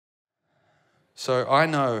So I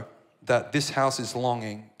know that this house is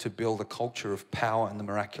longing to build a culture of power and the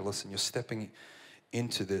miraculous, and you're stepping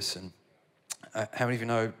into this. And how many of you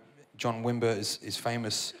know John Wimber is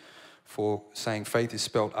famous for saying faith is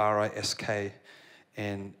spelled R-I-S-K,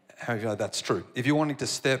 and how many of you know that's true? If you're wanting to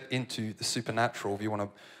step into the supernatural, if you want to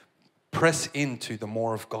press into the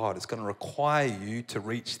more of God, it's going to require you to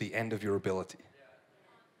reach the end of your ability.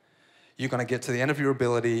 You're going to get to the end of your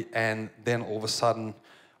ability, and then all of a sudden,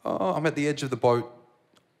 oh, I'm at the edge of the boat.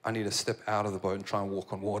 I need to step out of the boat and try and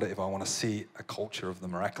walk on water if I want to see a culture of the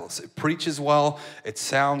miraculous. It preaches well. It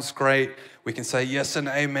sounds great. We can say yes and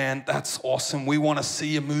amen. That's awesome. We want to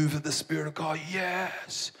see a move of the Spirit of God.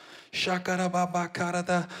 Yes. And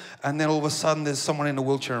then all of a sudden, there's someone in a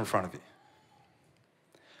wheelchair in front of you.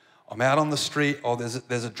 I'm out on the street. Oh,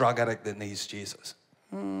 there's a drug addict that needs Jesus.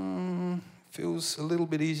 Feels a little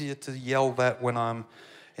bit easier to yell that when I'm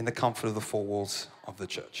in the comfort of the four walls of the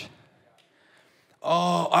church.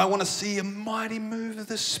 Oh, I want to see a mighty move of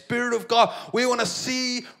the Spirit of God. We want to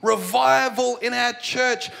see revival in our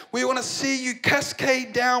church. We want to see you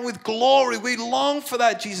cascade down with glory. We long for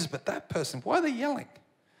that, Jesus. But that person, why are they yelling?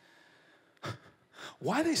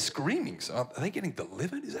 Why are they screaming? So are they getting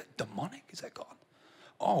delivered? Is that demonic? Is that God?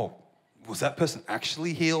 Oh, was that person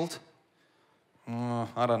actually healed?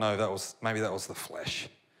 I don't know. Maybe that was the flesh.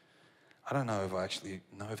 I don't know if I actually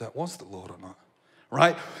know if that was the Lord or not.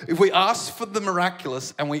 Right? If we ask for the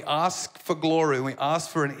miraculous and we ask for glory and we ask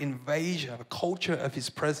for an invasion, a culture of His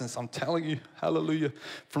presence, I'm telling you, hallelujah,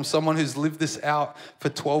 from someone who's lived this out for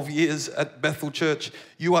 12 years at Bethel Church,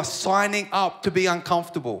 you are signing up to be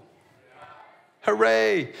uncomfortable.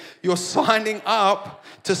 Hooray! You're signing up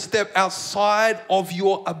to step outside of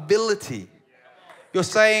your ability. You're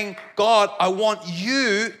saying, God, I want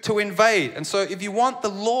you to invade. And so if you want the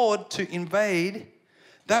Lord to invade,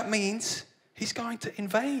 that means He's going to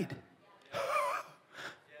invade.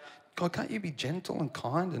 God, can't you be gentle and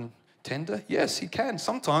kind and tender? Yes, He can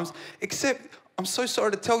sometimes, except I'm so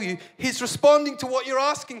sorry to tell you, He's responding to what you're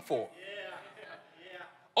asking for.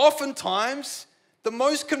 Oftentimes, the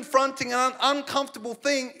most confronting and uncomfortable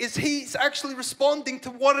thing is He's actually responding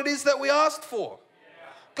to what it is that we asked for.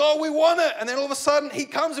 God, we want it. And then all of a sudden He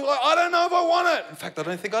comes and we're like, I don't know if I want it. In fact, I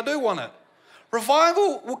don't think I do want it.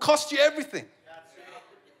 Revival will cost you everything.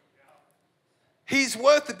 He's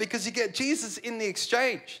worth it because you get Jesus in the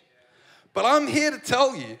exchange. But I'm here to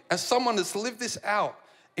tell you, as someone that's lived this out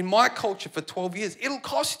in my culture for 12 years, it'll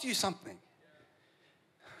cost you something.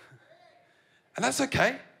 And that's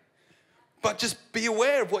okay. But just be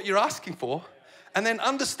aware of what you're asking for. And then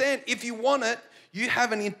understand, if you want it, you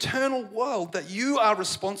have an eternal world that you are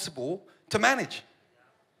responsible to manage.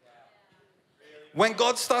 When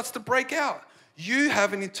God starts to break out, you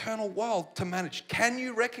have an eternal world to manage. Can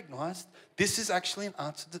you recognize this is actually an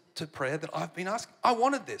answer to prayer that I've been asking? I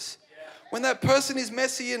wanted this. When that person is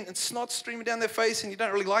messy and snot streaming down their face and you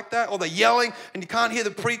don't really like that, or they're yelling and you can't hear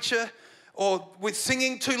the preacher, or we're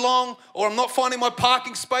singing too long, or I'm not finding my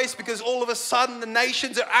parking space because all of a sudden the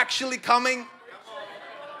nations are actually coming.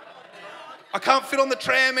 I can't fit on the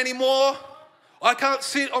tram anymore. I can't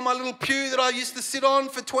sit on my little pew that I used to sit on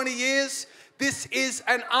for 20 years. This is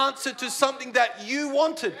an answer to something that you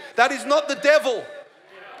wanted. That is not the devil.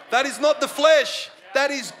 That is not the flesh.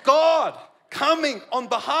 That is God coming on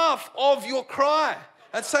behalf of your cry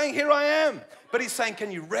and saying, here I am. But He's saying,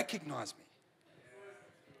 can you recognize me?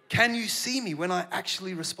 Can you see me when I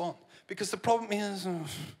actually respond? Because the problem is,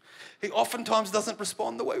 He oftentimes doesn't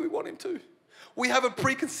respond the way we want Him to. We have a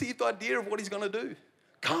preconceived idea of what He's going to do.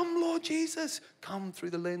 Come, Lord Jesus. Come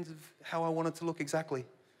through the lens of how I want it to look exactly.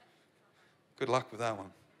 Good luck with that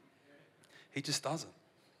one. He just doesn't.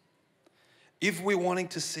 If we're wanting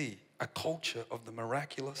to see a culture of the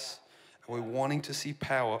miraculous and we're wanting to see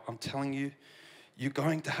power, I'm telling you, you're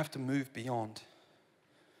going to have to move beyond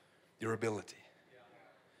your ability.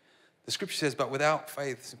 The scripture says, but without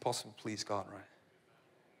faith, it's impossible to please God, right?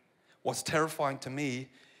 What's terrifying to me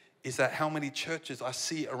is that how many churches I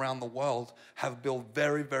see around the world have built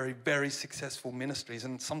very, very, very successful ministries,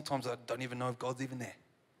 and sometimes I don't even know if God's even there.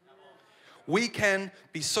 We can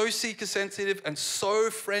be so seeker sensitive and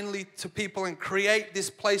so friendly to people and create this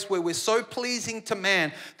place where we're so pleasing to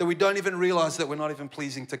man that we don't even realize that we're not even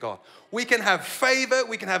pleasing to God. We can have favor,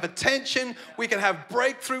 we can have attention, we can have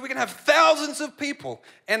breakthrough, we can have thousands of people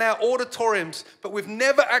in our auditoriums, but we've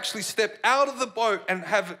never actually stepped out of the boat and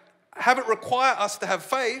have it require us to have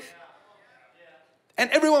faith. And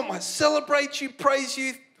everyone might celebrate you, praise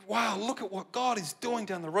you. Wow, look at what God is doing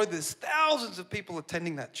down the road. There's thousands of people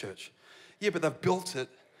attending that church. Yeah, but they've built it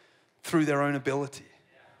through their own ability.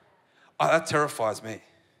 That terrifies me.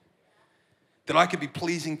 that I could be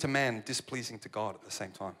pleasing to man, displeasing to God at the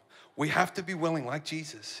same time. We have to be willing, like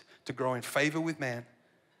Jesus, to grow in favor with man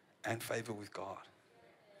and favor with God.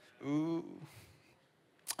 Ooh,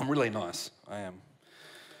 I'm really nice, I am.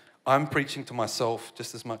 I'm preaching to myself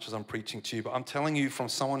just as much as I'm preaching to you, but I'm telling you from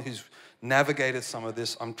someone who's navigated some of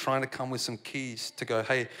this, I'm trying to come with some keys to go,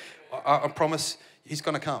 hey, I promise he's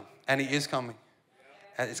gonna come, and he is coming.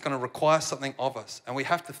 And it's gonna require something of us, and we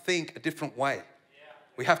have to think a different way.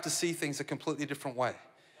 We have to see things a completely different way.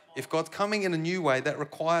 If God's coming in a new way, that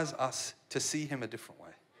requires us to see him a different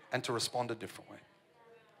way and to respond a different way.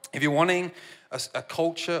 If you're wanting a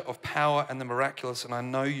culture of power and the miraculous, and I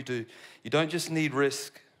know you do, you don't just need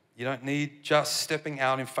risk. You don't need just stepping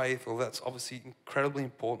out in faith, well, that's obviously incredibly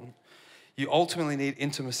important. You ultimately need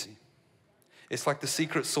intimacy. It's like the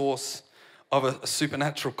secret sauce of a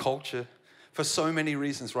supernatural culture for so many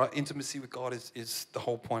reasons, right? Intimacy with God is the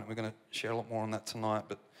whole point. We're going to share a lot more on that tonight.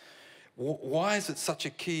 But why is it such a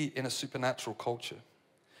key in a supernatural culture?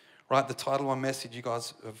 Right, the title of my message, you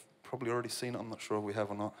guys have probably already seen it. I'm not sure if we have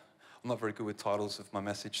or not. I'm not very good with titles of my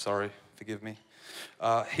message. Sorry, forgive me.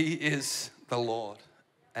 He is the Lord,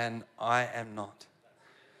 and I am not.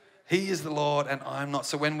 He is the Lord, and I'm not.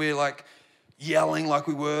 So when we're like yelling like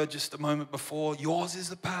we were just a moment before, yours is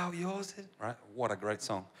the power, yours is, right? What a great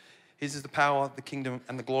song. His is the power, the kingdom,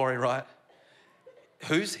 and the glory, right?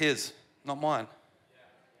 Whose? His, not mine.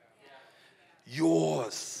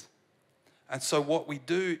 Yours. And so what we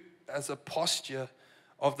do as a posture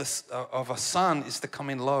of a son is to come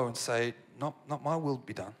in low and say, not my will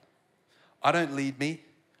be done. I don't lead me.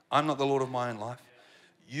 I'm not the Lord of my own life.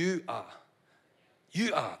 You are.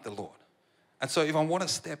 You are the Lord. And so if I want to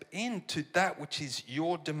step into that which is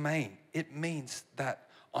your domain, it means that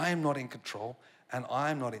I am not in control and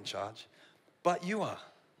I am not in charge, but you are.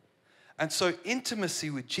 And so intimacy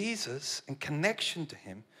with Jesus and connection to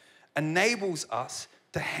him enables us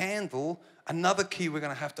to handle another key we're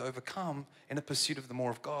going to have to overcome in a pursuit of the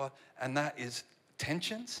more of God, and that is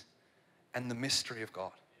tensions and the mystery of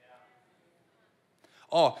God.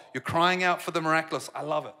 Oh, you're crying out for the miraculous. I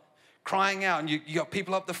love it. Crying out, and you got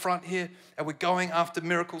people up the front here, and we're going after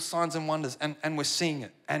miracles, signs, and wonders, and we're seeing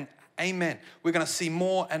it. And amen. We're going to see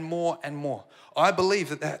more and more and more. I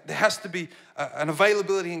believe that there has to be an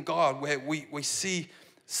availability in God where we see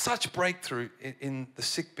such breakthrough in the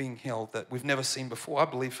sick being healed that we've never seen before. I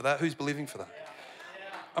believe for that. Who's believing for that?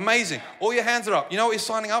 Amazing. All your hands are up. You know what you're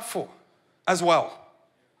signing up for as well?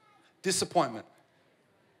 Disappointment.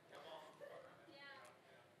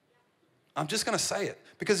 I'm just going to say it.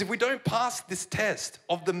 Because if we don't pass this test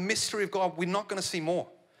of the mystery of God, we're not going to see more.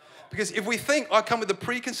 Because if we think I come with a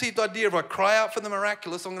preconceived idea of I cry out for the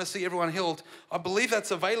miraculous, I'm going to see everyone healed. I believe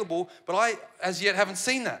that's available, but I as yet haven't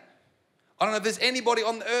seen that. I don't know if there's anybody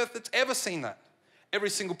on the earth that's ever seen that. Every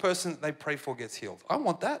single person that they pray for gets healed. I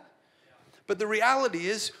want that. But the reality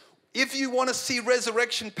is, if you want to see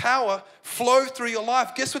resurrection power flow through your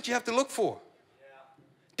life, guess what you have to look for?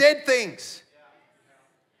 Dead things.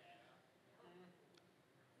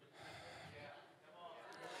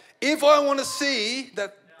 If I want to see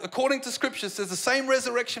that, according to Scripture, says the same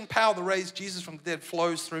resurrection power that raised Jesus from the dead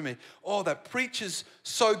flows through me. Oh, that preaches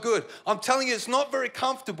so good. I'm telling you, it's not very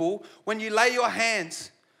comfortable when you lay your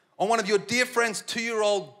hands on one of your dear friend's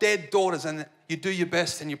 2-year-old dead daughters and you do your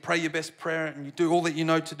best and you pray your best prayer and you do all that you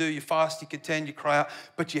know to do. You fast, you contend, you cry out,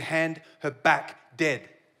 but you hand her back dead.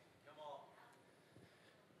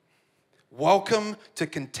 Welcome to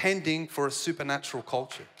contending for a supernatural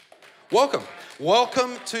culture. Welcome.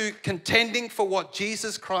 Welcome to contending for what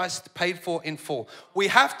Jesus Christ paid for in full. We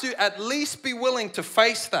have to at least be willing to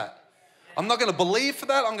face that. I'm not going to believe for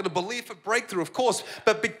that. I'm going to believe for breakthrough, of course.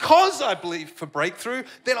 But because I believe for breakthrough,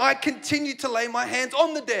 then I continue to lay my hands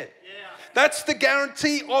on the dead. That's the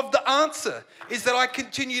guarantee of the answer, is that I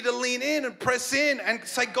continue to lean in and press in and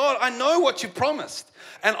say, God, I know what you promised,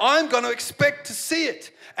 and I'm going to expect to see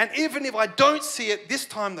it. And even if I don't see it this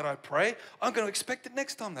time that I pray, I'm going to expect it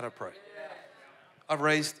next time that I pray. I've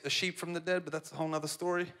raised a sheep from the dead, but that's a whole nother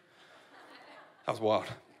story. That was wild.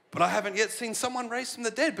 But I haven't yet seen someone raised from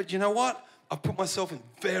the dead. But you know what? I've put myself in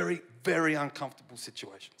very, very uncomfortable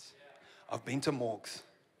situations. I've been to morgues.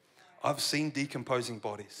 I've seen decomposing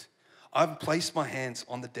bodies. I've placed my hands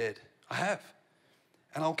on the dead. I have.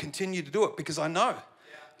 And I'll continue to do it because I know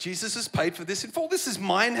Jesus has paid for this in full. This is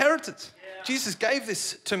my inheritance. Jesus gave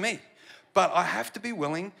this to me. But I have to be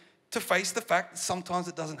willing to face the fact that sometimes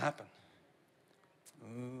it doesn't happen.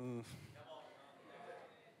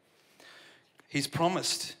 He's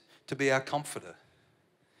promised to be our comforter.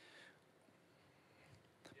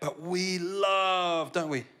 But we love, don't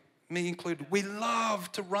we? Me included, we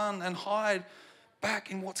love to run and hide back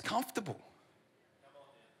in what's comfortable.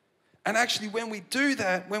 And actually, when we do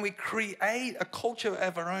that, when we create a culture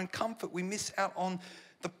of our own comfort, we miss out on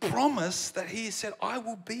the promise that he said, I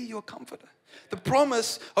will be your comforter. The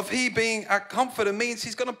promise of he being our comforter means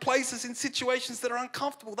he's going to place us in situations that are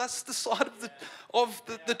uncomfortable. That's the side of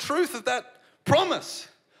the truth of that promise.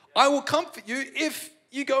 I will comfort you if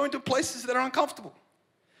you go into places that are uncomfortable.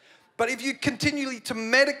 But if you continually to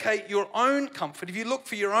medicate your own comfort, if you look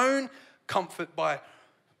for your own comfort by,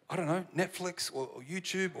 I don't know, Netflix or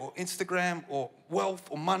YouTube or Instagram or wealth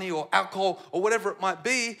or money or alcohol or whatever it might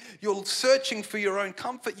be, you're searching for your own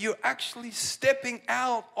comfort. You're actually stepping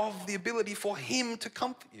out of the ability for him to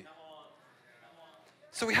comfort you.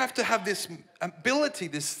 So we have to have this ability,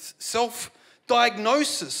 this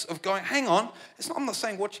self-diagnosis of going, hang on, I'm not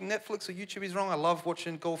saying watching Netflix or YouTube is wrong. I love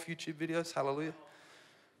watching golf YouTube videos. Hallelujah.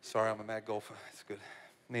 Sorry, I'm a mad golfer. It's good.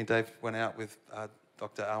 Me and Dave went out with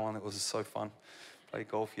Dr. Alan. It was so fun. Played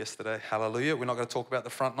golf yesterday. Hallelujah. We're not going to talk about the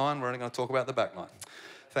front nine. We're only going to talk about the back nine.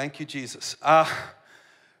 Thank you, Jesus.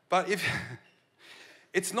 But if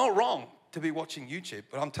it's not wrong to be watching YouTube,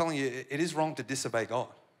 but I'm telling you, it is wrong to disobey God.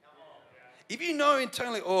 If you know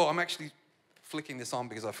internally, I'm actually flicking this on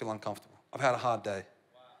because I feel uncomfortable. I've had a hard day.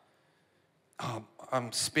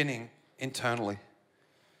 I'm spinning internally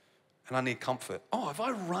and I need comfort. If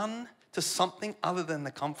I run to something other than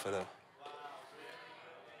the comforter,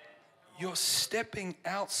 you're stepping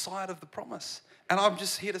outside of the promise. And I'm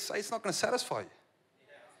just here to say it's not going to satisfy you.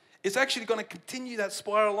 It's actually going to continue that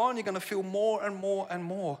spiral on. You're going to feel more and more and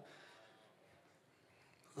more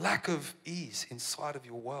lack of ease inside of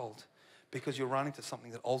your world because you're running to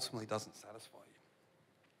something that ultimately doesn't satisfy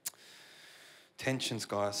you. Tensions,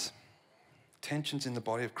 guys. Tensions in the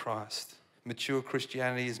body of Christ. Mature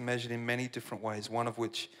Christianity is measured in many different ways, one of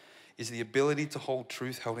which is the ability to hold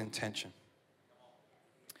truth held in tension.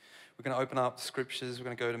 We're going to open up the scriptures. We're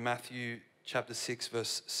going to go to Matthew chapter 6,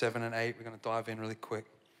 verse 7 and 8. We're going to dive in really quick.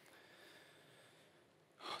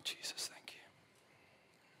 Oh, Jesus, thank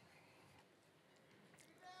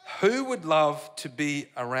you. Who would love to be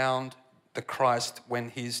around the Christ when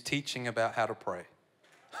he's teaching about how to pray?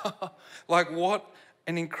 Like, what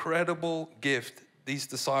an incredible gift these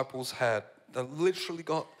disciples had. They literally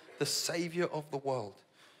got the Savior of the world,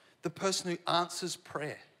 the person who answers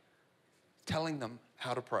prayer, telling them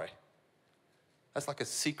how to pray. That's like a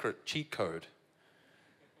secret cheat code.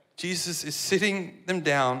 Jesus is sitting them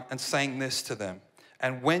down and saying this to them.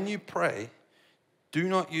 And when you pray, do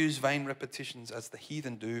not use vain repetitions as the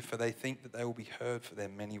heathen do, for they think that they will be heard for their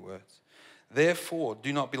many words. Therefore,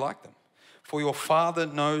 do not be like them, for your Father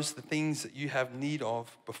knows the things that you have need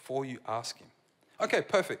of before you ask him. Okay,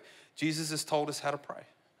 perfect. Jesus has told us how to pray.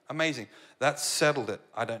 Amazing. That's settled it.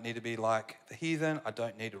 I don't need to be like the heathen. I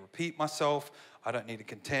don't need to repeat myself. I don't need to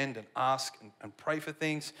contend and ask and pray for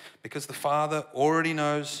things because the Father already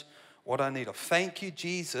knows what I need of. Thank you,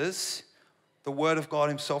 Jesus, the Word of God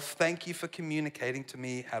himself. Thank you for communicating to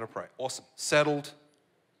me how to pray. Awesome. Settled.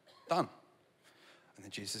 Done. And then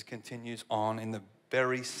Jesus continues on in the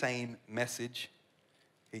very same message.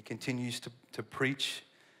 He continues to preach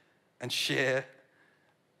and share.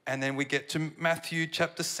 And then we get to Matthew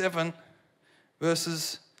chapter 7,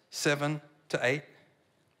 verses 7 to 8.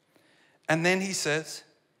 And then he says,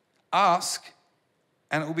 ask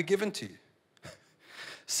and it will be given to you.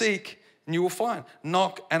 Seek and you will find.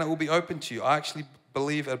 Knock and it will be open to you. I actually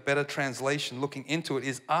believe a better translation looking into it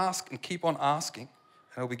is ask and keep on asking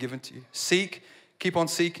and it will be given to you. Seek, keep on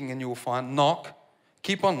seeking and you will find. Knock,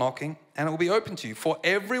 keep on knocking and it will be open to you. For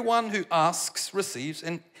everyone who asks receives,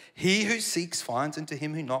 and he who seeks finds, and to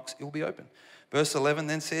him who knocks it will be open. Verse 11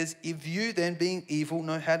 then says, if you then being evil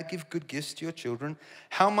know how to give good gifts to your children,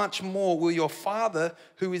 how much more will your Father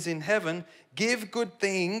who is in heaven give good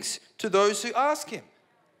things to those who ask him?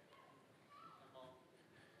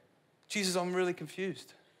 Jesus, I'm really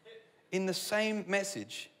confused. In the same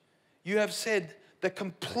message, you have said the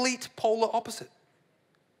complete polar opposite.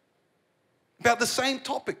 About the same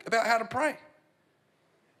topic, about how to pray.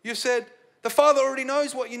 You've said, the Father already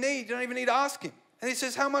knows what you need. You don't even need to ask him. And he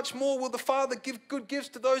says, how much more will the Father give good gifts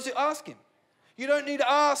to those who ask him? You don't need to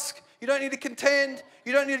ask. You don't need to contend.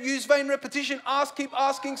 You don't need to use vain repetition. Ask, keep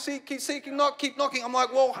asking, seek, keep seeking, knock, keep knocking. I'm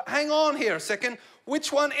like, well, hang on here a second.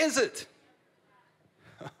 Which one is it?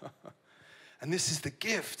 And this is the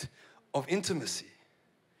gift of intimacy.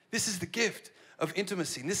 This is the gift of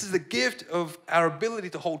intimacy. And this is the gift of our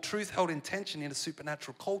ability to hold truth held in tension in a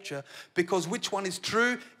supernatural culture. Because which one is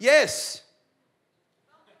true? Yes.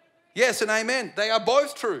 Yes and amen. They are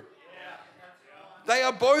both true. They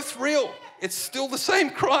are both real. It's still the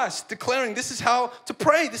same Christ declaring this is how to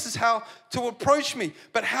pray. This is how to approach me.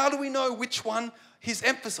 But how do we know which one he's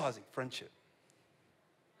emphasizing? Friendship.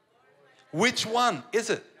 Which one is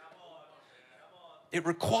it? It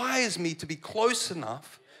requires me to be close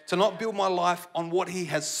enough to not build my life on what he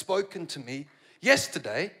has spoken to me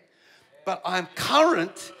yesterday, but I'm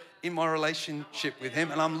current in my relationship with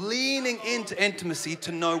him, and I'm leaning into intimacy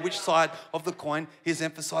to know which side of the coin he's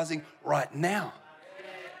emphasizing right now.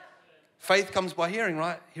 Faith comes by hearing,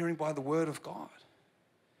 right? Hearing by the word of God.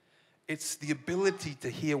 It's the ability to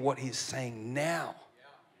hear what he's saying now.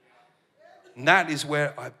 And that is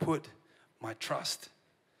where I put my trust.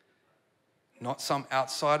 Not some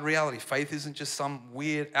outside reality. Faith isn't just some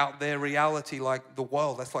weird out there reality like the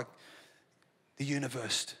world. That's like the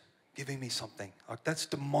universe giving me something. Like that's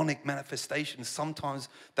demonic manifestation. Sometimes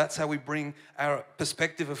that's how we bring our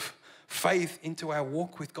perspective of faith into our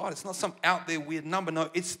walk with God. It's not some out there weird number.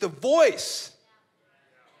 No, it's the voice.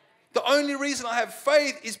 The only reason I have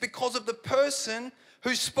faith is because of the person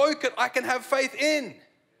who spoke it I can have faith in.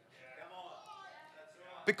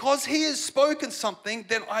 Because he has spoken something,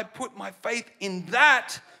 then I put my faith in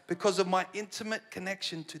that because of my intimate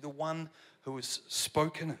connection to the one who has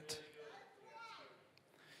spoken it.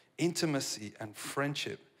 Intimacy and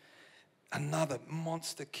friendship, another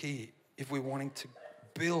monster key if we're wanting to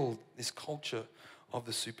build this culture of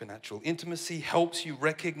the supernatural. Intimacy helps you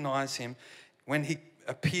recognize him when he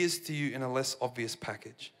appears to you in a less obvious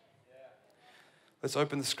package. Let's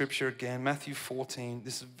open the scripture again, Matthew 14.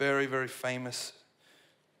 This is a very, very famous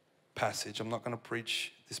passage. I'm not going to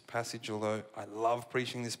preach this passage, although I love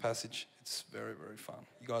preaching this passage. It's very, very fun.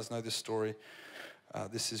 You guys know this story.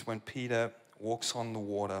 This is when Peter walks on the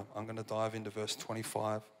water. I'm going to dive into verse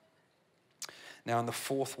 25. Now, in the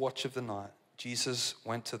fourth watch of the night, Jesus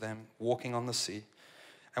went to them walking on the sea.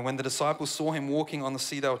 And when the disciples saw him walking on the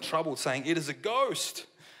sea, they were troubled, saying, "It is a ghost."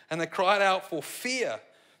 And they cried out for fear.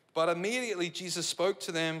 But immediately Jesus spoke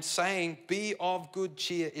to them, saying, "Be of good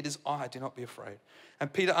cheer. It is I. Do not be afraid."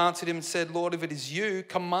 And Peter answered him and said, "Lord, if it is you,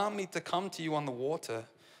 command me to come to you on the water."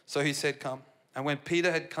 So he said, "Come." And when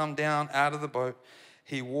Peter had come down out of the boat,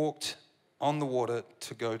 he walked on the water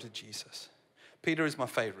to go to Jesus. Peter is my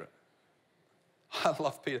favorite. I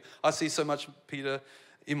love Peter. I see so much Peter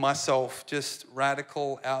in myself, just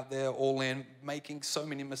radical, out there, all in, making so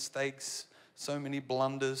many mistakes, so many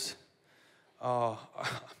blunders. Oh,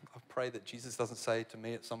 I pray that Jesus doesn't say to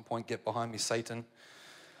me at some point, "Get behind me, Satan."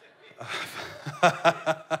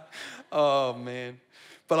 Oh, man.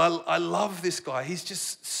 But I love this guy. He's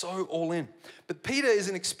just so all in. But Peter is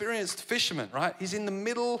an experienced fisherman, right? He's in the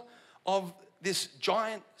middle of this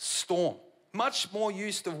giant storm, much more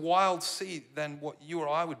used to wild sea than what you or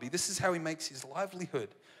I would be. This is how he makes his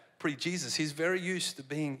livelihood pre-Jesus. He's very used to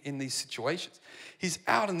being in these situations. He's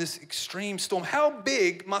out in this extreme storm. How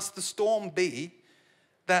big must the storm be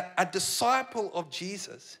that a disciple of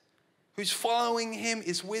Jesus who's following him,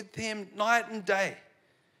 is with him night and day,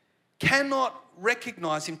 cannot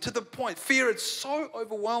recognize him to the point, fear had so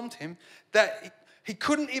overwhelmed him that he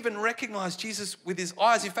couldn't even recognize Jesus with his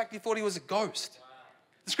eyes. In fact, he thought he was a ghost.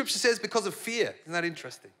 The scripture says because of fear. Isn't that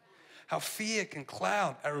interesting? How fear can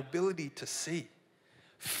cloud our ability to see.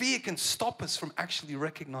 Fear can stop us from actually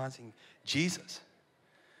recognizing Jesus.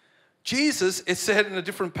 Jesus, it said in a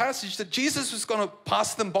different passage that Jesus was going to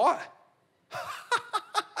pass them by.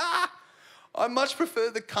 I much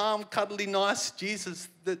prefer the calm, cuddly, nice Jesus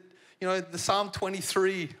that, the Psalm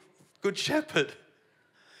 23, Good Shepherd.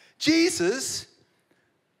 Jesus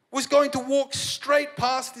was going to walk straight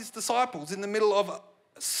past his disciples in the middle of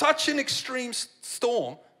such an extreme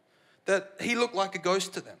storm that he looked like a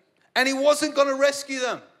ghost to them. And he wasn't going to rescue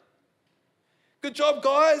them. Good job,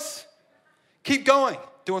 guys. Keep going.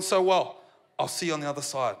 Doing so well. I'll see you on the other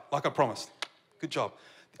side, like I promised. Good job.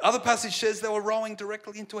 The other passage says they were rowing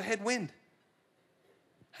directly into a headwind.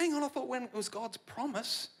 Hang on, I thought when it was God's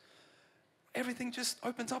promise, everything just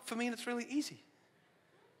opens up for me and it's really easy.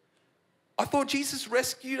 I thought Jesus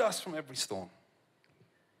rescued us from every storm.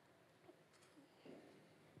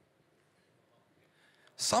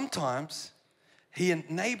 Sometimes he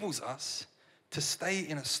enables us to stay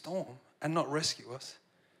in a storm and not rescue us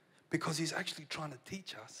because he's actually trying to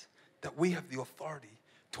teach us that we have the authority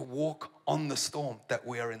to walk on the storm that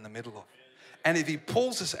we are in the middle of. And if he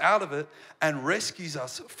pulls us out of it and rescues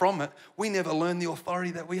us from it, we never learn the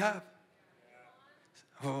authority that we have.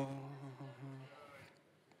 Oh.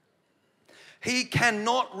 He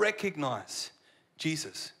cannot recognize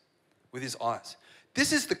Jesus with his eyes.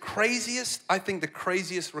 This is the craziest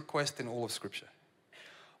request in all of Scripture.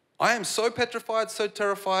 I am so petrified, so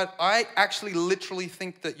terrified, I actually literally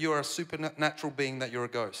think that you're a supernatural being, that you're a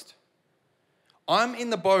ghost. I'm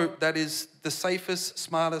in the boat that is the safest,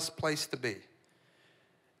 smartest place to be.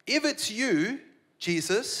 If it's you,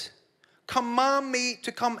 Jesus, command me to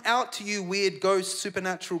come out to you, weird ghost,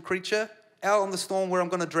 supernatural creature, out on the storm where I'm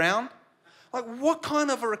going to drown. Like, what kind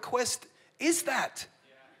of a request is that?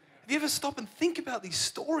 Have you ever stopped and think about these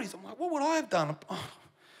stories? I'm like, what would I have done? Oh,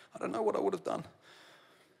 I don't know what I would have done.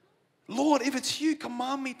 Lord, if it's you,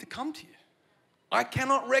 command me to come to you. I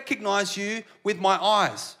cannot recognize you with my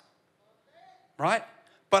eyes, right?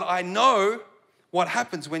 But I know what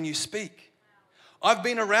happens when you speak. I've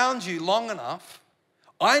been around you long enough.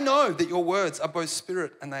 I know that your words are both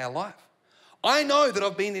spirit and they are life. I know that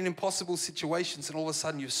I've been in impossible situations and all of a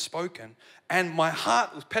sudden you've spoken and my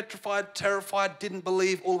heart was petrified, terrified, didn't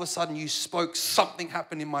believe. All of a sudden you spoke, something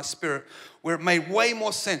happened in my spirit where it made way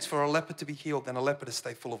more sense for a leper to be healed than a leper to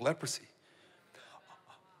stay full of leprosy.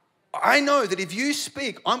 I know that if you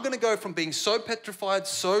speak, I'm going to go from being so petrified,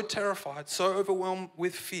 so terrified, so overwhelmed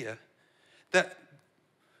with fear that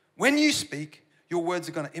when you speak, your words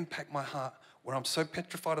are going to impact my heart where I'm so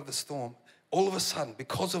petrified of the storm. All of a sudden,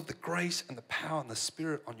 because of the grace and the power and the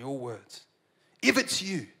spirit on your words, if it's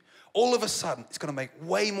you, all of a sudden, it's going to make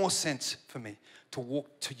way more sense for me to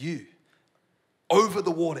walk to you over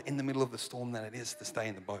the water in the middle of the storm than it is to stay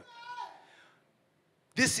in the boat.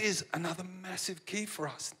 This is another massive key for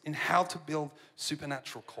us in how to build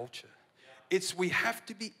supernatural culture. It's we have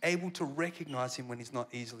to be able to recognize him when he's not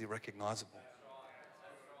easily recognizable.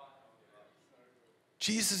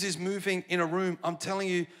 Jesus is moving in a room. I'm telling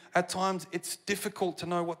you, at times it's difficult to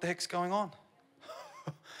know what the heck's going on.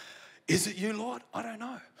 Is it you, Lord? I don't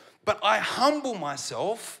know. But I humble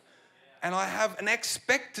myself and I have an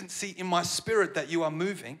expectancy in my spirit that you are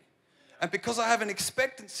moving. And because I have an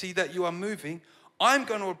expectancy that you are moving, I'm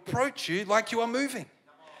going to approach you like you are moving.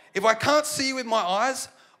 If I can't see you with my eyes,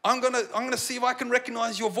 I'm going to see if I can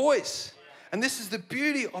recognize your voice. And this is the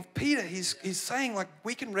beauty of Peter. He's saying, like,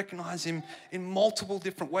 we can recognize him in multiple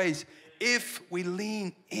different ways if we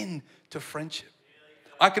lean into friendship.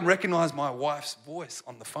 I can recognize my wife's voice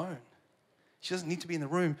on the phone. She doesn't need to be in the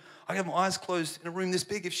room. I have my eyes closed in a room this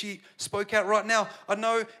big. If she spoke out right now, I'd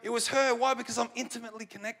know it was her. Why? Because I'm intimately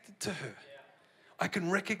connected to her. I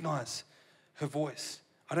can recognize her voice.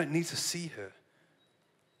 I don't need to see her.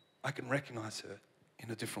 I can recognize her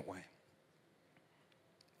in a different way.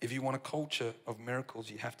 If you want a culture of miracles,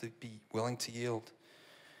 you have to be willing to yield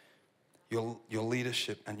your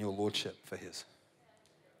leadership and your lordship for his.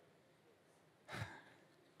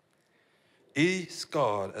 Is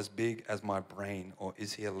God as big as my brain, or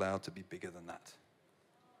is he allowed to be bigger than that?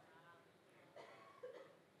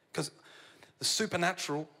 Because the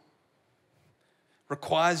supernatural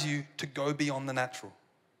requires you to go beyond the natural.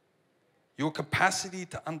 Your capacity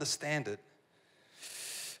to understand it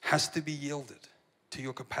has to be yielded to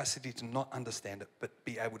your capacity to not understand it, but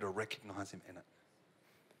be able to recognize him in it.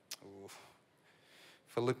 Ooh.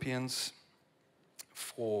 Philippians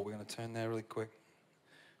 4, we're going to turn there really quick.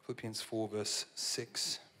 Philippians 4 verse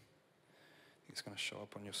 6. I think it's going to show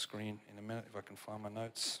up on your screen in a minute if I can find my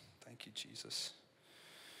notes. Thank you, Jesus.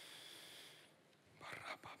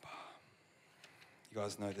 You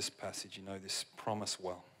guys know this passage, you know this promise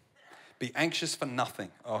well. Be anxious for nothing.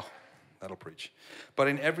 Oh, that'll preach. But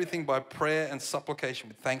in everything by prayer and supplication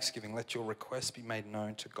with thanksgiving, let your requests be made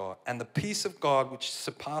known to God. And the peace of God, which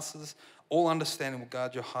surpasses all understanding, will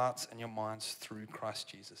guard your hearts and your minds through Christ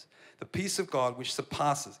Jesus. The peace of God, which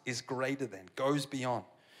surpasses, is greater than, goes beyond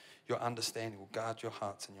your understanding, will guard your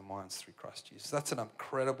hearts and your minds through Christ Jesus. That's an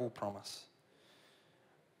incredible promise.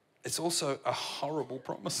 It's also a horrible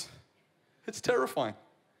promise. It's terrifying.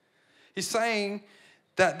 He's saying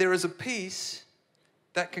that there is a peace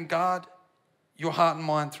that can guard your heart and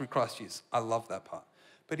mind through Christ Jesus. I love that part.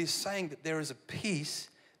 But he's saying that there is a peace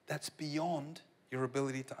that's beyond your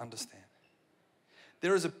ability to understand.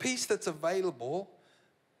 There is a peace that's available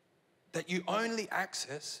that you only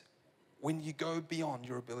access when you go beyond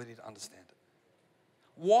your ability to understand it.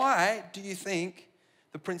 Why do you think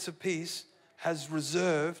the Prince of Peace has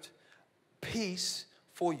reserved peace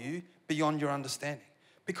for you beyond your understanding?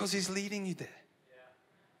 Because he's leading you there.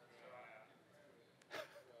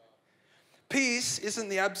 Peace isn't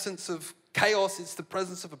the absence of chaos, it's the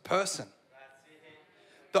presence of a person.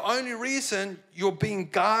 The only reason you're being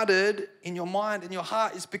guarded in your mind and your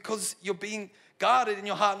heart is because you're being guarded in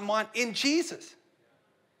your heart and mind in Jesus.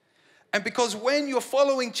 And because when you're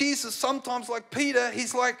following Jesus, sometimes like Peter,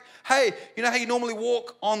 he's like, hey, you know how you normally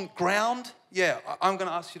walk on ground? Yeah, I'm going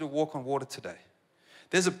to ask you to walk on water today.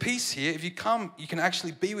 There's a peace here. If you come, you can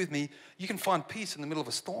actually be with me. You can find peace in the middle of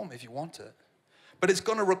a storm if you want it. But it's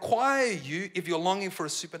going to require you, if you're longing for a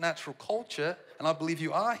supernatural culture, and I believe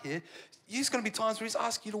you are here, there's going to be times where he's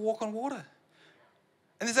asking you to walk on water.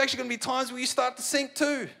 And there's actually going to be times where you start to sink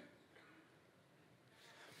too.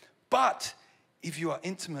 But if you are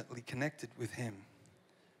intimately connected with him,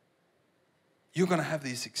 you're going to have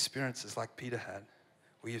these experiences like Peter had,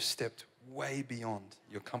 where you've stepped way beyond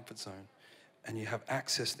your comfort zone and you have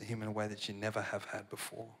access to him in a way that you never have had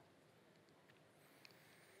before.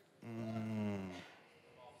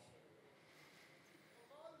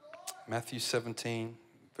 Matthew 17,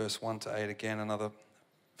 verse 1 to 8, again, another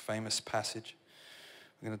famous passage.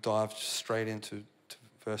 We're going to dive straight into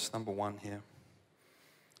verse number 1 here.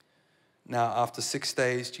 Now, after 6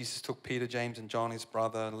 days, Jesus took Peter, James, and John, his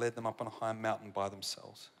brother, and led them up on a high mountain by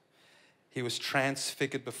themselves. He was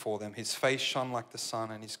transfigured before them. His face shone like the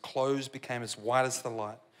sun, and his clothes became as white as the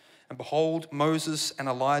light. And behold, Moses and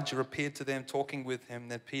Elijah appeared to them, talking with him.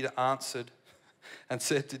 Then Peter answered and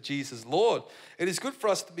said to Jesus, Lord, it is good for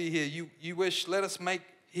us to be here. You wish, let us make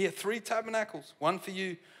here 3 tabernacles, one for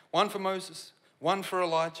you, one for Moses, one for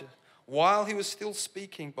Elijah. While he was still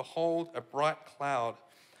speaking, behold, a bright cloud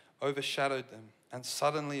overshadowed them. And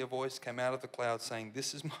suddenly a voice came out of the cloud saying,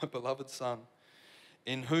 this is my beloved Son,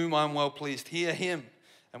 in whom I am well pleased. Hear him.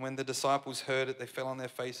 And when the disciples heard it, they fell on their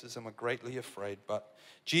faces and were greatly afraid. But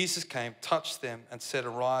Jesus came, touched them, and said,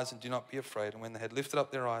 arise and do not be afraid. And when they had lifted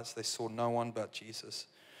up their eyes, they saw no one but Jesus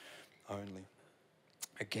only.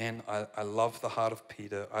 Again, I love the heart of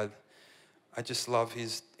Peter. I just love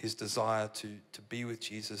his desire to be with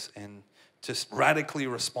Jesus and just radically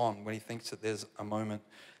respond when he thinks that there's a moment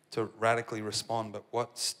to radically respond. But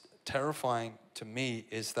what's terrifying to me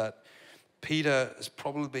is that Peter has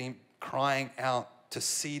probably been crying out to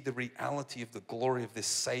see the reality of the glory of this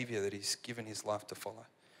Savior that he's given his life to follow.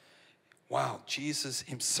 Wow, Jesus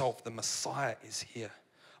himself, the Messiah, is here.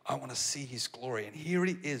 I want to see his glory. And here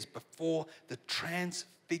he is before the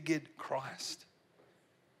transfigured Christ.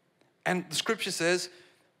 And the scripture says,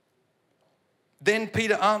 then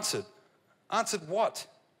Peter answered. Answered what?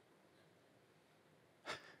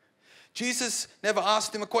 Jesus never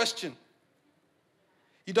asked him a question.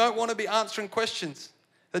 You don't want to be answering questions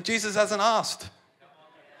that Jesus hasn't asked.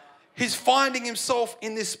 He's finding himself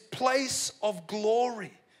in this place of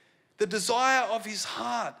glory. The desire of his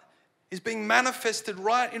heart is being manifested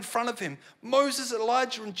right in front of him. Moses,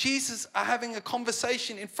 Elijah, and Jesus are having a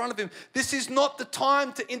conversation in front of him. This is not the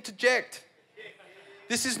time to interject.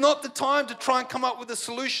 This is not the time to try and come up with a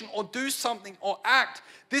solution or do something or act.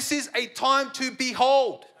 This is a time to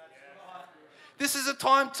behold. This is a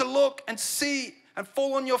time to look and see and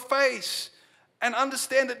fall on your face and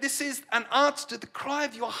understand that this is an answer to the cry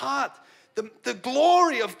of your heart. The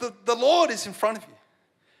glory of the Lord is in front of you.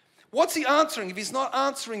 What's he answering? If he's not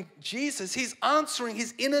answering Jesus, he's answering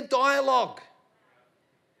his inner dialogue.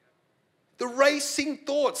 The racing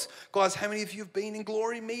thoughts. Guys, how many of you have been in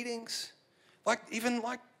glory meetings? Even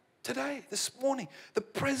like today, this morning. The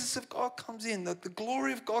presence of God comes in. The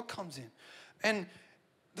glory of God comes in. And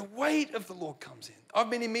the weight of the Lord comes in. I've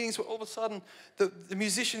been in meetings where all of a sudden the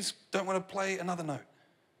musicians don't want to play another note.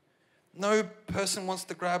 No person wants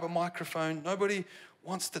to grab a microphone. Nobody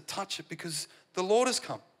wants to touch it because the Lord has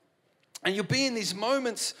come. And you'll be in these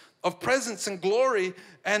moments of presence and glory,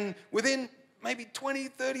 and within maybe 20,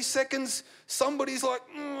 30 seconds, somebody's like,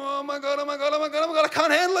 oh my God, I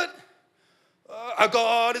can't handle it. Our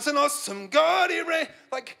God is an awesome God.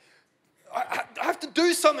 Like, I have to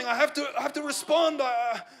do something. I have to respond.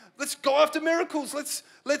 Let's go after miracles.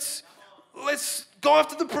 Let's go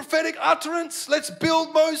after the prophetic utterance. Let's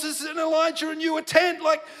build Moses and Elijah and you a tent.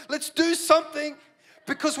 Like, let's do something,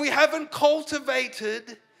 because we haven't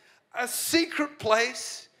cultivated a secret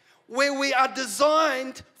place where we are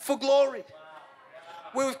designed for glory.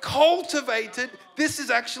 We've cultivated, this is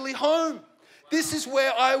actually home. This is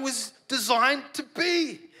where I was designed to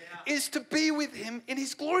be, is to be with him in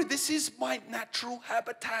his glory. This is my natural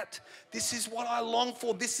habitat. This is what I long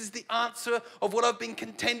for. This is the answer of what I've been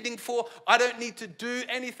contending for. I don't need to do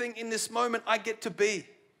anything in this moment. I get to be.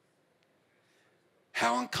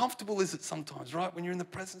 How uncomfortable is it sometimes, right, when you're in the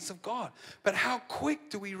presence of God? But how quick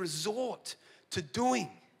do we resort to doing?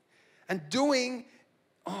 And doing,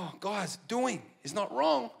 doing is not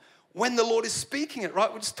wrong when the Lord is speaking it,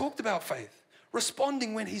 right? We just talked about faith.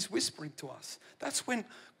 Responding when he's whispering to us. That's when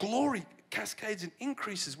glory cascades and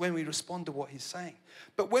increases, when we respond to what he's saying.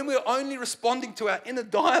 But when we're only responding to our inner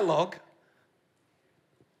dialogue,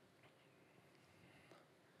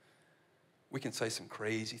 we can say some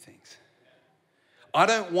crazy things. I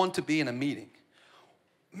don't want to be in a meeting.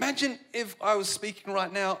 Imagine if I was speaking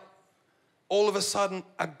right now, all of a sudden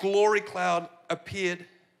a glory cloud appeared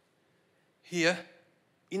here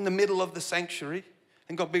in the middle of the sanctuary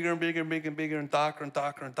and got bigger and bigger and bigger and bigger and darker and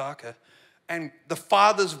darker and darker. And the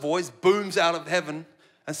Father's voice booms out of heaven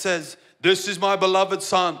and says, this is my beloved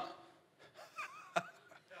Son.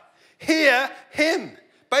 Hear him.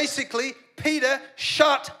 Basically, Peter,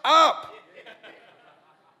 shut up.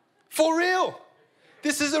 For real.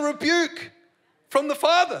 This is a rebuke from the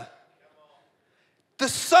Father. The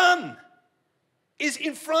Son is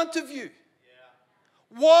in front of you.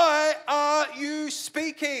 Why are you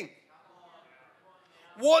speaking?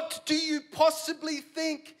 What do you possibly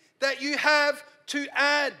think that you have to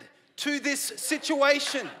add to this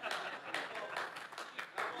situation?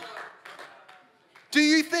 Do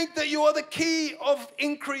you think that you are the key of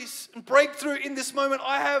increase and breakthrough in this moment?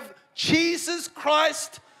 I have Jesus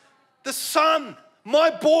Christ, the Son, my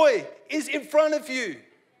boy, is in front of you.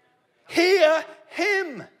 Hear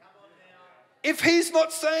him. If he's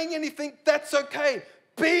not saying anything, that's okay.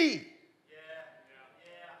 Be.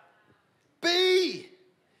 Be.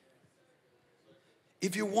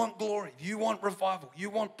 If you want glory, you want revival, you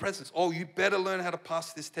want presence, oh, you better learn how to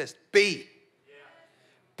pass this test. Be.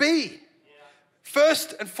 Be.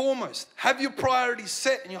 First and foremost, have your priorities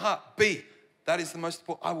set in your heart. Be. That is the most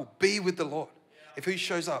important. I will be with the Lord. If he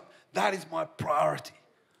shows up, that is my priority.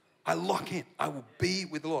 I lock in. I will be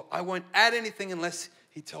with the Lord. I won't add anything unless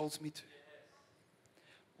he tells me to.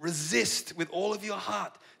 Resist with all of your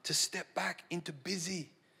heart to step back into busy,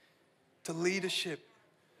 to leadership,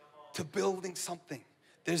 to building something.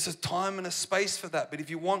 There's a time and a space for that. But if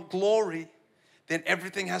you want glory, then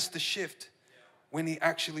everything has to shift when he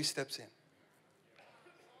actually steps in.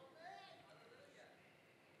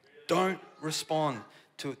 Don't respond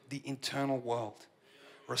to the internal world.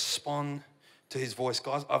 Respond to his voice.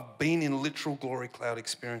 Guys, I've been in literal glory cloud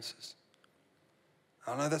experiences.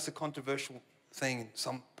 I know that's a controversial thing in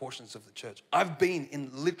some portions of the church. I've been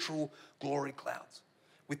in literal glory clouds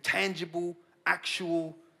with tangible,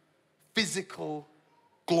 actual, physical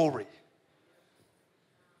glory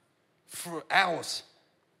for hours,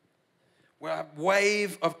 where a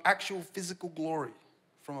wave of actual physical glory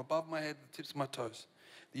from above my head to the tips of my toes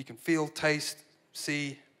that you can feel, taste,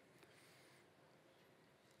 see,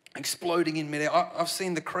 exploding in midair. I've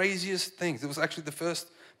seen the craziest things. It was actually the first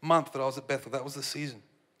month that I was at Bethel. That was the season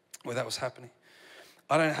where that was happening.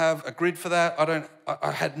 I don't have a grid for that.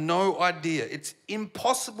 I had no idea. It's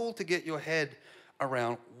impossible to get your head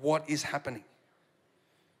around what is happening.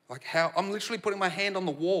 Like how, I'm literally putting my hand on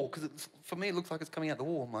the wall because for me it looks like it's coming out the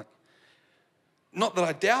wall. I'm like, not that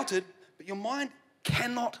I doubt it, but your mind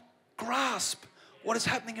cannot grasp what is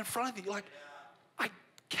happening in front of you. You're like, I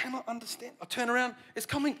cannot understand. I turn around, it's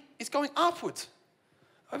going upwards.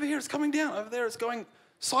 Over here it's coming down. Over there it's going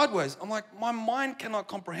sideways. I'm like, my mind cannot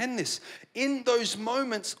comprehend this. In those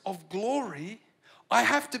moments of glory, I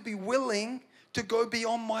have to be willing to go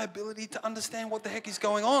beyond my ability to understand what the heck is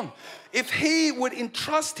going on. If he would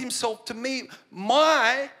entrust himself to me,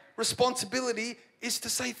 my responsibility is to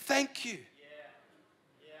say thank you.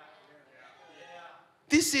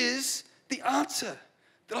 This is the answer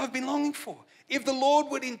that I've been longing for. If the Lord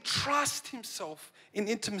would entrust himself in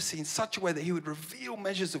intimacy in such a way that he would reveal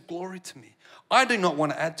measures of glory to me, I do not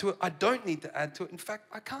want to add to it. I don't need to add to it. In fact,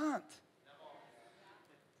 I can't.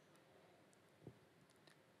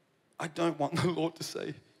 I don't want the Lord to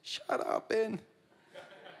say, shut up, Ben.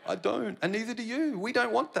 I don't, and neither do you. We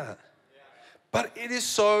don't want that. But it is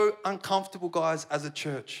so uncomfortable, guys, as a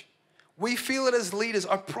church. We feel it as leaders,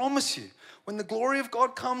 I promise you. When the glory of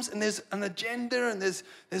God comes and there's an agenda and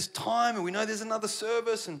there's time and we know there's another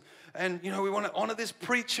service and you know we want to honor this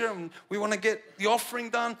preacher and we want to get the offering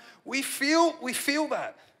done, we feel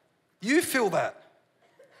that. You feel that.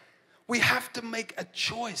 We have to make a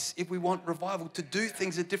choice if we want revival to do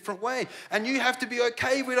things a different way. And you have to be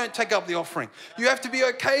okay if we don't take up the offering. You have to be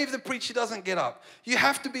okay if the preacher doesn't get up. You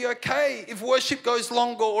have to be okay if worship goes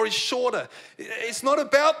longer or is shorter. It's not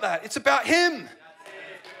about that. It's about him.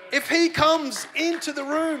 If he comes into the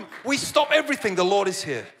room, we stop everything. The Lord is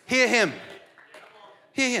here. Hear him.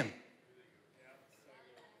 Hear him.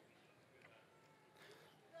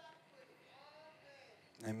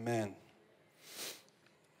 Amen.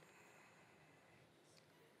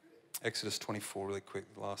 Exodus 24, really quick,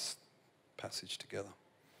 last passage together.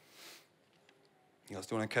 You guys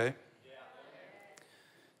doing okay? Yeah.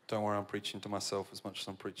 Don't worry, I'm preaching to myself as much as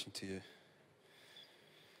I'm preaching to you.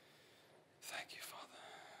 Thank you, Father.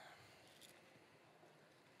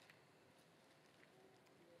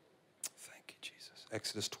 Thank you, Jesus.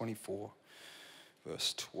 Exodus 24,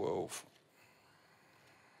 verse 12.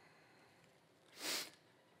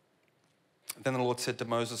 Then the Lord said to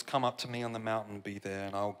Moses, come up to me on the mountain and be there,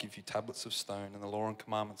 and I will give you tablets of stone and the law and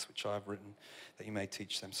commandments which I have written, that you may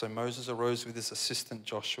teach them. So Moses arose with his assistant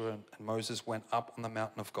Joshua, and Moses went up on the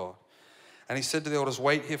mountain of God. And he said to the elders,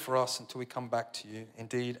 wait here for us until we come back to you.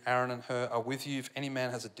 Indeed, Aaron and Hur are with you. If any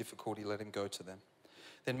man has a difficulty, let him go to them.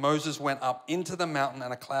 Then Moses went up into the mountain,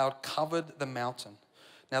 and a cloud covered the mountain.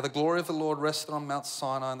 Now the glory of the Lord rested on Mount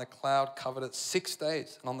Sinai, and the cloud covered it 6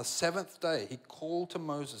 days. And on the 7th day, he called to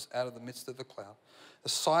Moses out of the midst of the cloud. The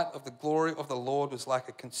sight of the glory of the Lord was like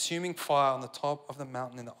a consuming fire on the top of the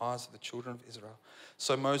mountain in the eyes of the children of Israel.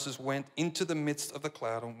 So Moses went into the midst of the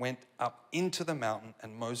cloud and went up into the mountain,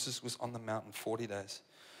 and Moses was on the mountain 40 days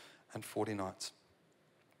and 40 nights.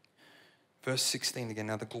 Verse 16 again.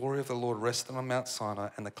 Now the glory of the Lord rested on Mount Sinai,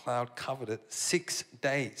 and the cloud covered it 6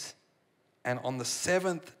 days. And on the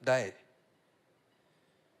 7th day,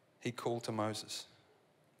 he called to Moses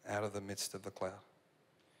out of the midst of the cloud.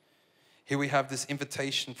 Here we have this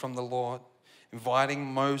invitation from the Lord, inviting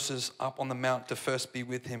Moses up on the mount to first be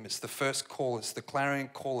with him. It's the first call. It's the clarion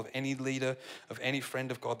call of any leader, of any friend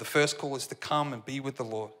of God. The first call is to come and be with the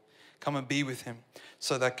Lord. Come and be with him.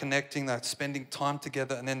 So they're connecting, they're spending time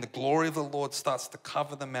together, and then the glory of the Lord starts to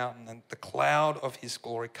cover the mountain, and the cloud of his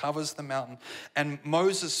glory covers the mountain. And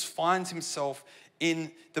Moses finds himself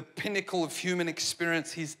in the pinnacle of human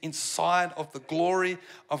experience. He's inside of the glory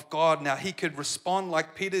of God. Now he could respond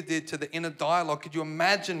like Peter did to the inner dialogue. Could you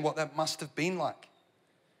imagine what that must have been like?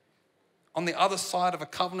 On the other side of a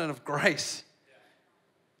covenant of grace.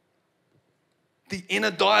 The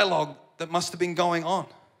inner dialogue that must have been going on.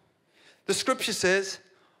 The scripture says,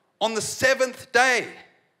 on the 7th day,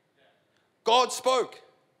 God spoke.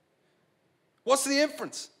 What's the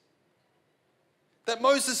inference? That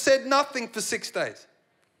Moses said nothing for 6 days.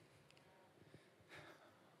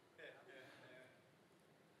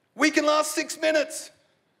 We can last 6 minutes.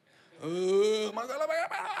 Oh my God, oh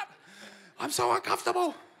my God. I'm so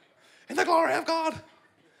uncomfortable in the glory of God.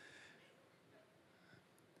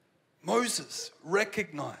 Moses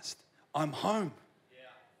recognized, I'm home.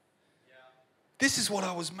 This is what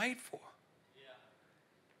I was made for.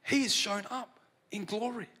 He has shown up in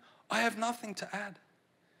glory. I have nothing to add.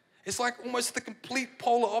 It's like almost the complete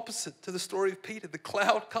polar opposite to the story of Peter. The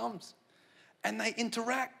cloud comes and they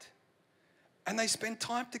interact and they spend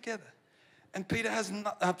time together. And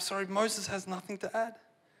Moses has nothing to add.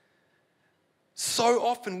 So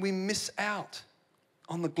often we miss out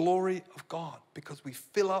on the glory of God because we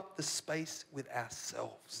fill up the space with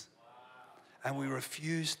ourselves. And we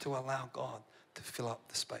refuse to allow God to fill up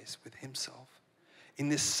the space with himself. In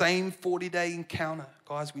this same 40-day encounter,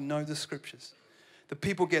 guys, we know the scriptures. The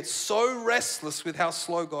people get so restless with how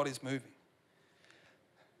slow God is moving.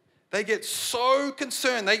 They get so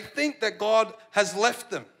concerned. They think that God has left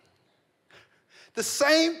them. The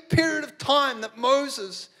same period of time that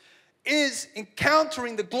Moses is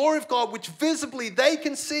encountering the glory of God, which visibly they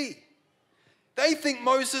can see. They think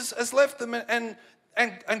Moses has left them and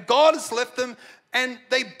God has left them, and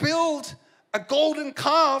they build a golden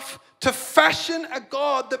calf to fashion a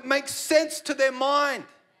God that makes sense to their mind.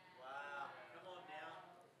 Wow. Come on now.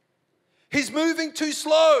 He's moving too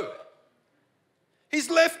slow. He's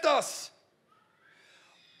left us.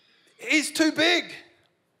 He's too big.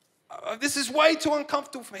 This is way too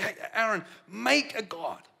uncomfortable for me. Hey, Aaron, make a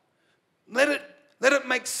God. Let it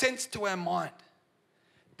make sense to our mind.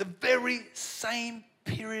 The very same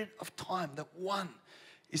period of time that one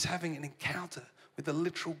is having an encounter with the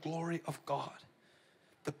literal glory of God,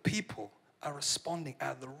 the people are responding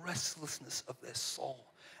out of the restlessness of their soul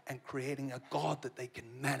and creating a God that they can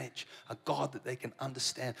manage, a God that they can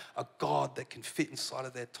understand, a God that can fit inside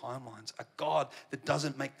of their timelines, a God that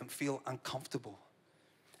doesn't make them feel uncomfortable.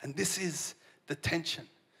 And this is the tension,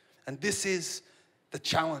 and this is the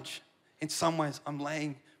challenge. In some ways, I'm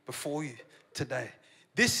laying before you today.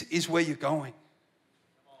 This is where you're going.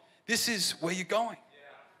 This is where you're going.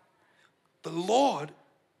 The Lord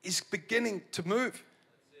is beginning to move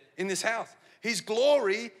in this house. His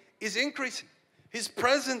glory is increasing. His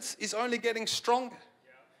presence is only getting stronger.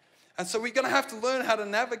 And so we're going to have to learn how to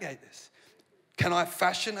navigate this. Can I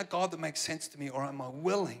fashion a God that makes sense to me, or am I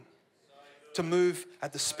willing to move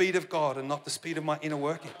at the speed of God and not the speed of my inner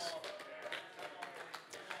workings?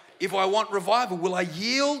 If I want revival, will I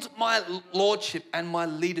yield my lordship and my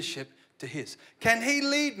leadership to his? Can he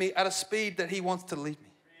lead me at a speed that he wants to lead me?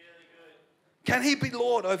 Can he be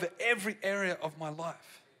Lord over every area of my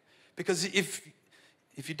life? Because if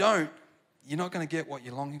you don't, you're not going to get what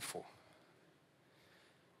you're longing for.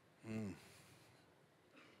 I'm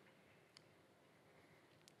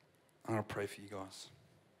going to pray for you guys.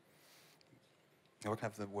 I can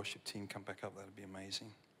have the worship team come back up. That would be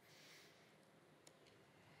amazing.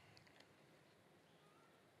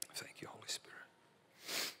 Thank you, Holy Spirit.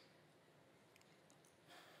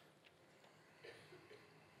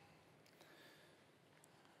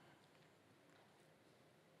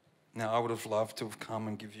 Now, I would have loved to have come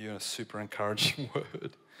and give you a super encouraging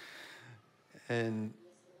word. And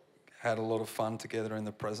had a lot of fun together in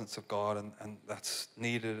the presence of God, and that's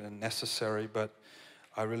needed and necessary, but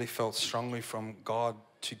I really felt strongly from God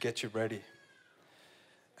to get you ready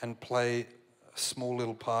and play a small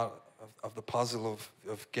little part of the puzzle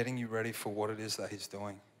of getting you ready for what it is that He's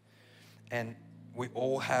doing. And we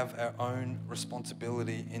all have our own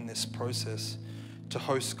responsibility in this process to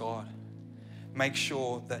host God. Make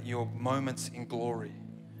sure that your moments in glory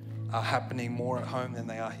are happening more at home than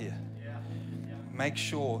they are here. Make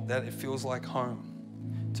sure that it feels like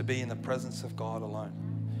home to be in the presence of God alone.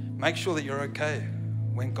 Make sure that you're okay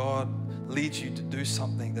when God leads you to do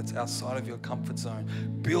something that's outside of your comfort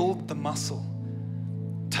zone. Build the muscle.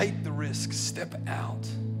 Take the risk. Step out.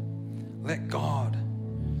 Let God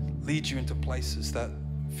lead you into places that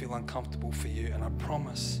feel uncomfortable for you. And I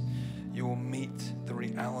promise you will meet the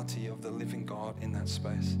reality of the living God in that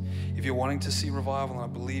space. If you're wanting to see revival, and I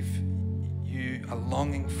believe you are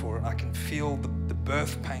longing for it, I can feel the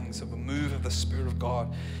birth pangs of a move of the Spirit of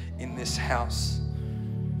God in this house,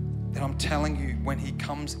 then I'm telling you, when He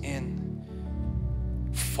comes in,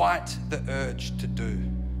 fight the urge to do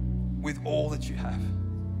with all that you have.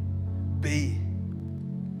 Be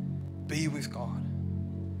with God.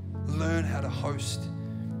 Learn how to host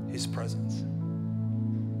His presence.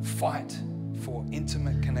 Fight for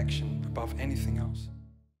intimate connection above anything else.